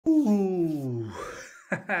Ooh.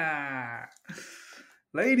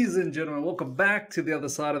 Ladies and gentlemen, welcome back to the other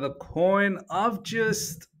side of the coin. I've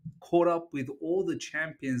just caught up with all the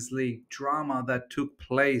Champions League drama that took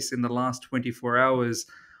place in the last 24 hours.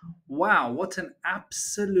 Wow, what an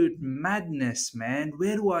absolute madness, man.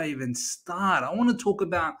 Where do I even start? I want to talk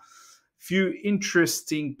about a few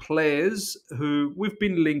interesting players who we've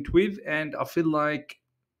been linked with, and I feel like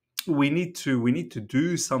we need to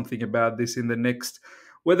do something about this in the next,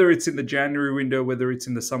 whether it's in the January window, whether it's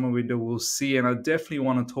in the summer window, we'll see. And I definitely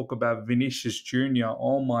want to talk about Vinicius Jr.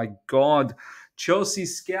 Oh my God, Chelsea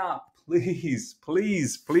scout, please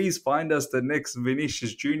find us the next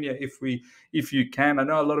Vinicius Jr. if you can. I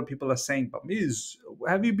know a lot of people are saying, but Miz,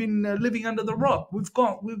 have you been living under the rock?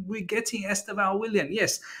 We're getting Estevan Willian.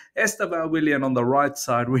 Yes, Estevan Willian on the right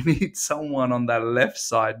side. We need someone on that left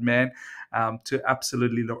side, man, to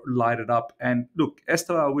absolutely light it up. And look,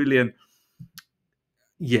 Esteban Willian,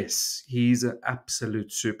 yes, he's an absolute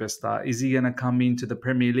superstar. Is he going to come into the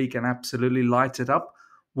Premier League and absolutely light it up?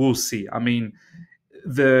 We'll see. I mean,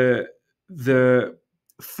 the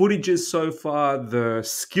footages so far, the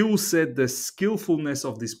skill set, the skillfulness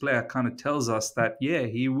of this player kind of tells us that yeah,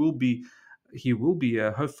 he will be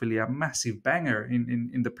hopefully a massive banger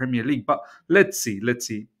in the Premier League. But let's see.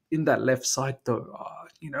 In that left side, though,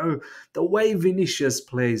 the way Vinicius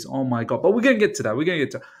plays, oh my God. But we're going to get to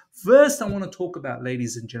that. First, I want to talk about,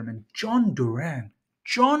 ladies and gentlemen, John Duran.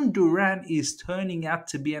 John Duran is turning out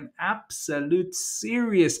to be an absolute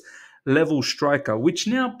serious level striker, which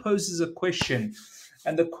now poses a question.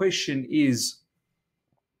 And the question is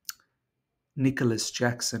Nicolas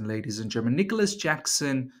Jackson, ladies and gentlemen. Nicolas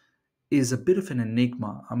Jackson is a bit of an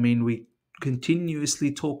enigma. I mean, we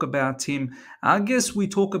continuously talk about him. I guess we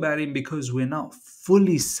talk about him because we're not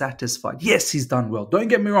fully satisfied. Yes, he's done well. Don't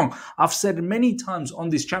get me wrong. I've said it many times on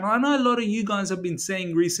this channel. I know a lot of you guys have been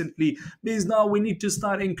saying recently, because now we need to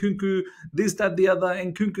start Nkunku, this, that, the other.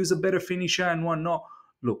 Nkunku's a better finisher and whatnot.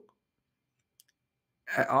 Look,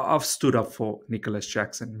 I've stood up for Nicolas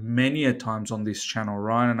Jackson many a times on this channel,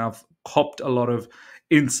 right? And I've copped a lot of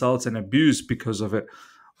insults and abuse because of it.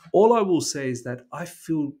 All I will say is that I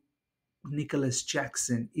feel Nicolas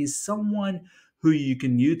Jackson is someone who you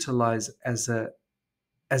can utilize as a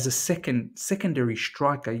secondary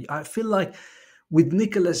striker. I feel like with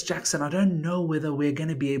Nicolas Jackson, I don't know whether we're going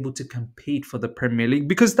to be able to compete for the Premier League,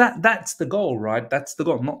 because that's the goal, right? That's the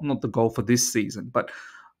goal, not the goal for this season, but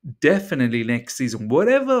definitely next season.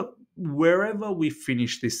 Wherever we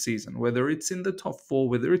finish this season, whether it's in the top four,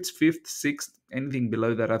 whether it's fifth, sixth, anything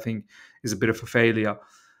below that, I think is a bit of a failure.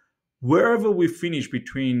 Wherever we finish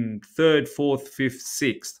between third, fourth, fifth,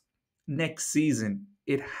 sixth, next season,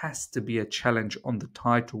 it has to be a challenge on the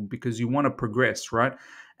title, because you want to progress, right?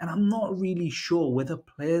 And I'm not really sure whether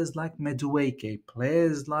players like Madueke,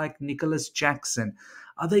 players like Nicolas Jackson,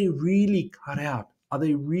 are they really cut out? Are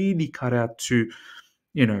they really cut out to,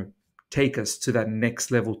 take us to that next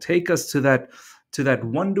level, take us to that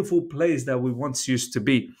wonderful place that we once used to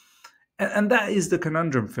be? And that is the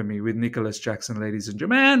conundrum for me with Nicolas Jackson, ladies and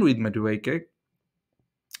gentlemen, and with Madueke,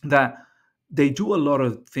 that they do a lot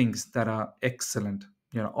of things that are excellent.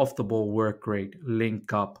 Off the ball work rate,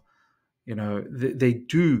 link up. They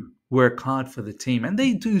do work hard for the team, and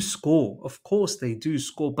they do score. Of course, they do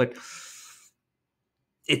score, but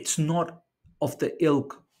it's not of the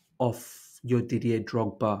ilk of your Didier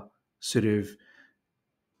Drogba sort of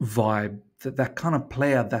vibe, that kind of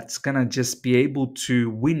player that's going to just be able to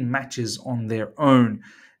win matches on their own.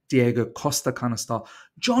 Diego Costa kind of style.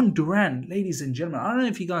 John Duran, ladies and gentlemen, I don't know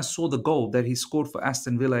if you guys saw the goal that he scored for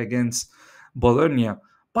Aston Villa against Bologna.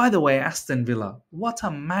 By the way, Aston Villa, what a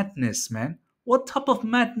madness, man. What type of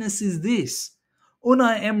madness is this?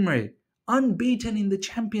 Unai Emery, unbeaten in the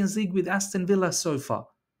Champions League with Aston Villa so far.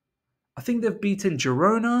 I think they've beaten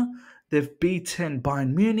Girona, they've beaten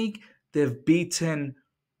Bayern Munich, they've beaten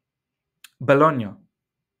Bologna.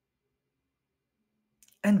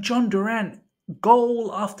 And John Duran,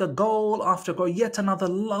 goal after goal after goal, yet another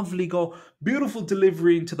lovely goal, beautiful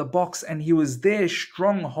delivery into the box, and he was there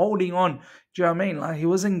strong, holding on. Do you know what I mean? Like, he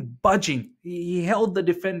wasn't budging. He held the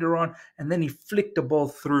defender on, and then he flicked the ball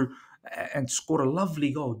through and scored a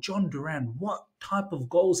lovely goal. John Duran, what type of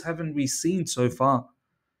goals haven't we seen so far?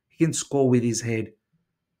 He can score with his head.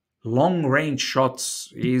 Long range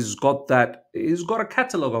shots, he's got a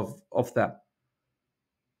catalogue of that.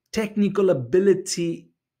 Technical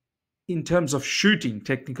ability in terms of shooting,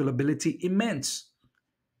 technical ability immense.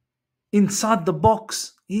 Inside the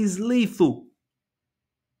box, he's lethal.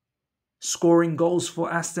 Scoring goals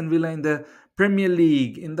for Aston Villa in the Premier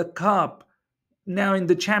League, in the Cup, now in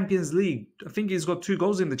the Champions League. I think he's got 2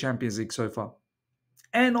 goals in the Champions League so far.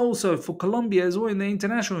 And also for Colombia as well in the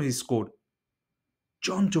international, he scored.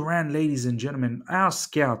 John Duran, ladies and gentlemen, our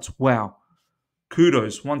scouts, wow.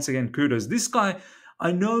 Kudos, once again, kudos. This guy,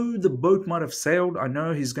 I know the boat might have sailed. I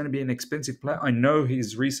know he's going to be an expensive player. I know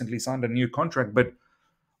he's recently signed a new contract, but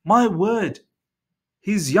my word,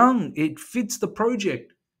 he's young. It fits the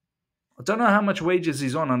project. I don't know how much wages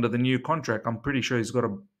he's on under the new contract. I'm pretty sure he's got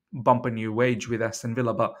to bump a new wage with Aston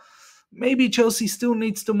Villa, but maybe Chelsea still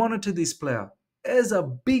needs to monitor this player. There's a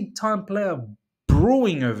big time player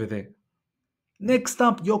brewing over there. Next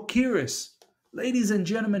up, Gyökeres. Ladies and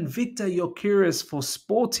gentlemen, Victor Gyökeres for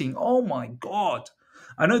Sporting. Oh my God.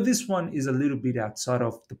 I know this one is a little bit outside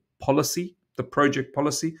of the policy, the project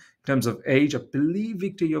policy, in terms of age. I believe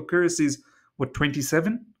Victor Gyökeres is,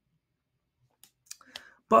 27?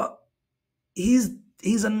 But he's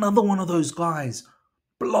another one of those guys.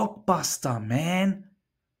 Blockbuster, man.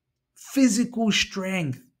 Physical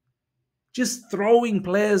strength. Just throwing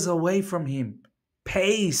players away from him.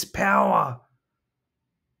 Pace, power.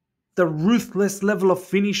 The ruthless level of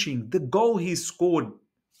finishing. The goal he scored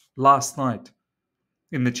last night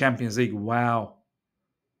in the Champions League. Wow.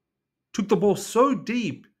 Took the ball so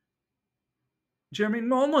deep. Do you know what I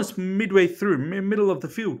mean? Almost midway through, middle of the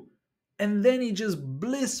field. And then he just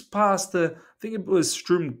blitzed past I think it was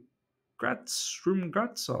Strumgratz,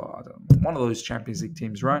 or I don't know, one of those Champions League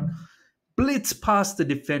teams, right? Blitz past the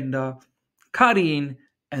defender, cut in,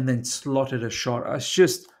 and then slotted a shot. It's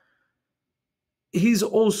just, he's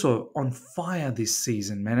also on fire this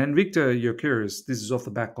season, man. And Victor Gyökeres, this is off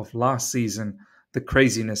the back of last season, the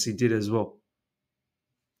craziness he did as well.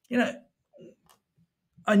 You know,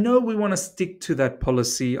 I know we want to stick to that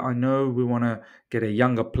policy. I know we want to get a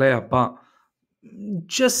younger player, but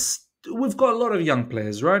we've got a lot of young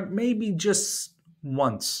players, right? Maybe just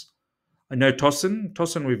once. I know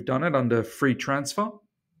Tosin, we've done it under free transfer.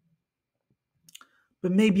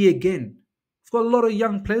 But maybe again, we've got a lot of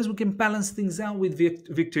young players. We can balance things out with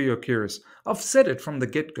Victor Gyökeres. I've said it from the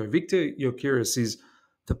get-go. Victor Gyökeres is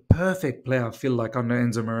the perfect player, I feel like, under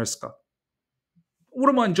Enzo Maresca.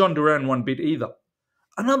 Wouldn't mind John Duran one bit either.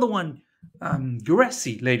 Another one,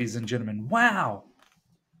 Gurasi, ladies and gentlemen. Wow.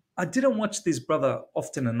 I didn't watch this brother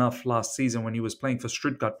often enough last season when he was playing for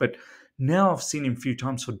Stuttgart, but now I've seen him a few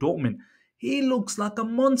times for Dortmund. He looks like a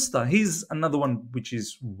monster. He's another one which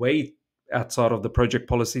is way outside of the project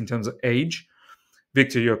policy in terms of age.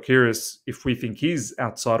 Victor Gyökeres, if we think he's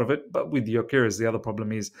outside of it, but with Gyökeres, the other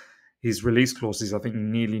problem is his release clause is, I think,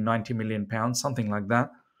 nearly £90 million, something like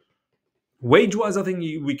that. Wage-wise, I think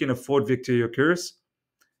we can afford Victor Gyökeres.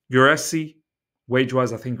 Gurasi,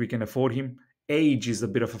 wage-wise, I think we can afford him. Age is a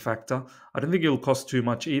bit of a factor. I don't think it'll cost too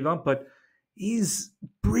much either, but he's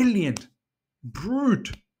brilliant.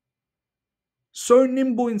 Brute. So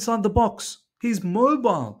nimble inside the box. He's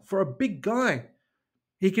mobile for a big guy.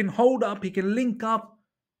 He can hold up, he can link up.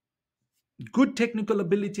 Good technical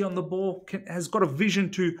ability on the ball. Has got a vision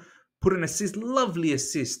to put an assist. Lovely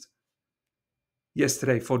assist.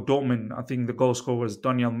 Yesterday for Dortmund, I think the goal scorer was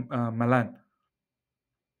Daniel Malan.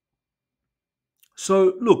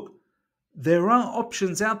 So, look, there are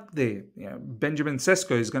options out there. Benjamin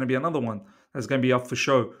Sesko is going to be another one that's going to be up for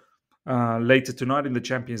show later tonight in the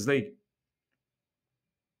Champions League.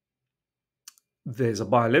 There's a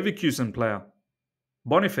Bayer Leverkusen player,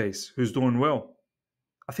 Boniface, who's doing well.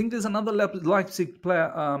 I think there's another Leipzig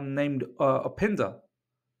player named Openda.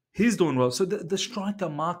 He's doing well. So the striker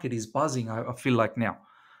market is buzzing, I feel like now.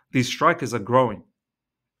 These strikers are growing.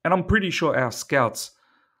 And I'm pretty sure our scouts,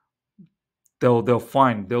 they'll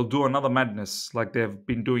do another madness like they've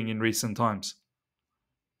been doing in recent times.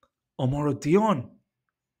 Omar Dion.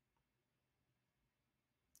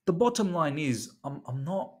 The bottom line is,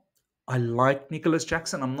 I like Nicolas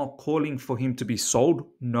Jackson. I'm not calling for him to be sold.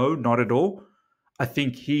 No, not at all. I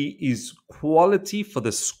think he is quality for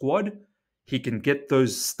the squad. He can get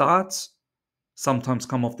those starts, sometimes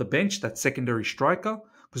come off the bench, that secondary striker.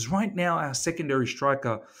 Because right now, our secondary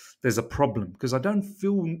striker, there's a problem. Because I don't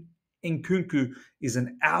feel Nkunku is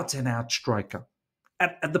an out-and-out striker.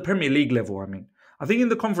 At the Premier League level, I mean. I think in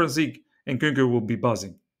the Conference League, Nkunku will be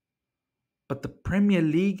buzzing. But the Premier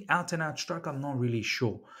League out-and-out striker, I'm not really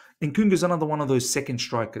sure. Nkunku is another one of those second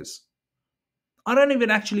strikers. I don't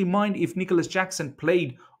even actually mind if Nicolas Jackson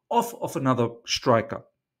played off of another striker.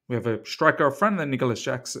 We have a striker up front and Nicolas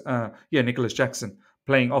Jackson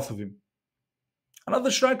playing off of him.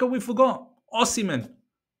 Another striker we forgot, Osimhen.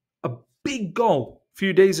 A big goal a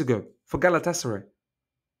few days ago for Galatasaray.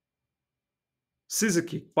 Scissor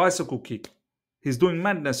kick, bicycle kick. He's doing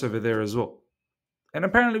madness over there as well. And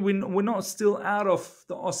apparently we're not still out of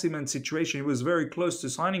the Osimhen situation. He was very close to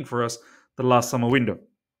signing for us the last summer window.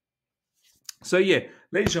 So yeah,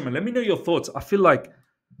 ladies and gentlemen, let me know your thoughts. I feel like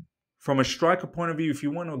from a striker point of view, if we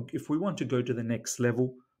want to go to the next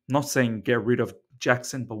level, not saying get rid of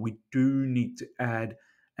Jackson, but we do need to add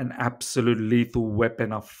an absolute lethal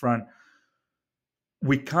weapon up front.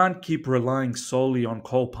 We can't keep relying solely on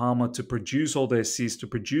Cole Palmer to produce all the assists, to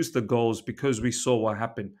produce the goals, because we saw what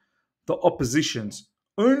happened. The oppositions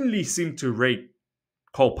only seem to rate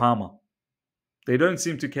Cole Palmer. They don't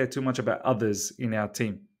seem to care too much about others in our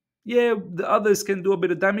team. Yeah, the others can do a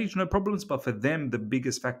bit of damage, no problems, but for them, the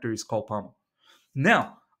biggest factor is Cole Palmer.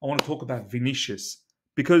 Now, I want to talk about Vinicius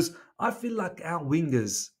because I feel like our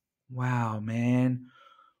wingers, wow, man,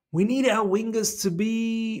 we need our wingers to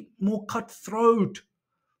be more cutthroat,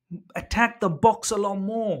 attack the box a lot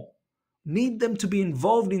more, need them to be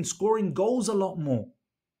involved in scoring goals a lot more.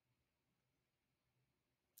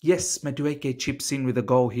 Yes, Madueke chips in with a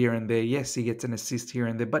goal here and there. Yes, he gets an assist here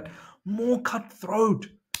and there, but more cutthroat.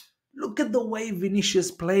 Look at the way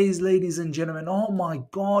Vinicius plays, ladies and gentlemen. Oh my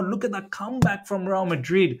God, look at that comeback from Real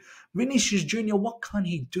Madrid. Vinicius Jr., what can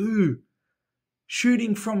he do?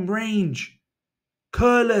 Shooting from range,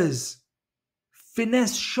 curlers,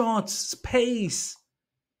 finesse shots, pace,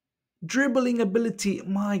 dribbling ability.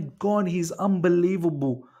 My God, he's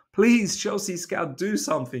unbelievable. Please, Chelsea scout, do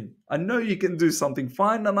something. I know you can do something.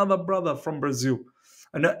 Find another brother from Brazil.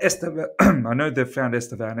 I know Estevao. I know they've found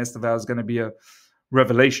Estevao, and Estevao is going to be a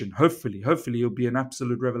revelation. Hopefully, he'll be an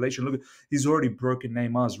absolute revelation. Look, he's already broken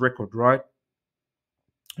Neymar's record, right?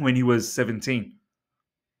 When he was 17.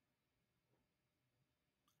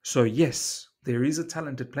 So yes, there is a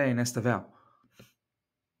talented player in Estevao.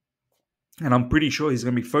 And I'm pretty sure he's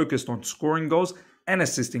going to be focused on scoring goals and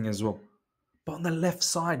assisting as well. But on the left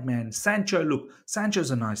side, man, Sancho, look,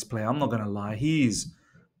 Sancho's a nice player. I'm not going to lie. He is.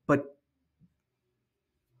 But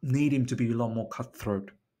need him to be a lot more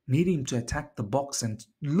cutthroat. Need him to attack the box and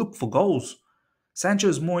look for goals. Sancho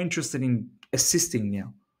is more interested in assisting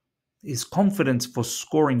now. His confidence for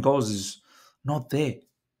scoring goals is not there.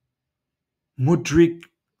 Mudryk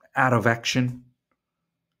out of action.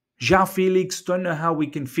 João Felix, don't know how we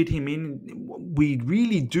can fit him in. We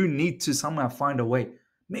really do need to somehow find a way.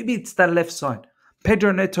 Maybe it's that left side.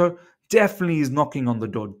 Pedro Neto definitely is knocking on the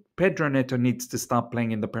door. Pedro Neto needs to start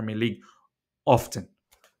playing in the Premier League often,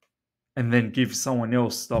 and then give someone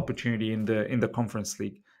else the opportunity in the Conference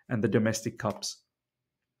League and the domestic cups.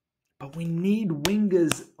 But we need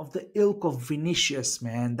wingers of the ilk of Vinicius,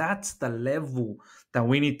 man. That's the level that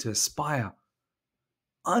we need to aspire.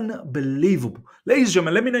 Unbelievable. Ladies and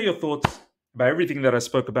gentlemen, let me know your thoughts about everything that I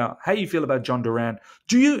spoke about. How you feel about John Duran.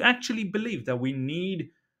 Do you actually believe that we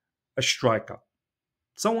need a striker?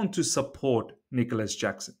 Someone to support Nicolas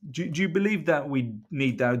Jackson. Do you believe that we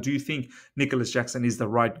need that? Do you think Nicolas Jackson is the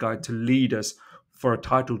right guy to lead us for a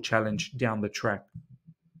title challenge down the track?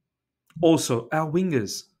 Also, our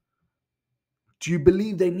wingers. Do you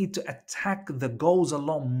believe they need to attack the goals a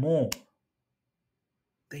lot more?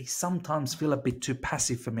 They sometimes feel a bit too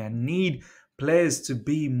passive for me. I need players to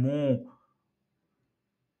be more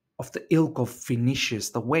of the ilk of Vinicius.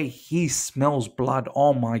 The way he smells blood.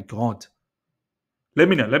 Oh my God. Let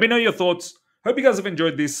me know. Let me know your thoughts. Hope you guys have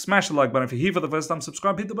enjoyed this. Smash the like button if you're here for the first time.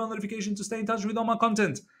 Subscribe, hit the bell notification to stay in touch with all my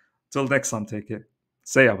content. Till next time, take care.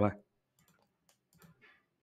 See ya, bye.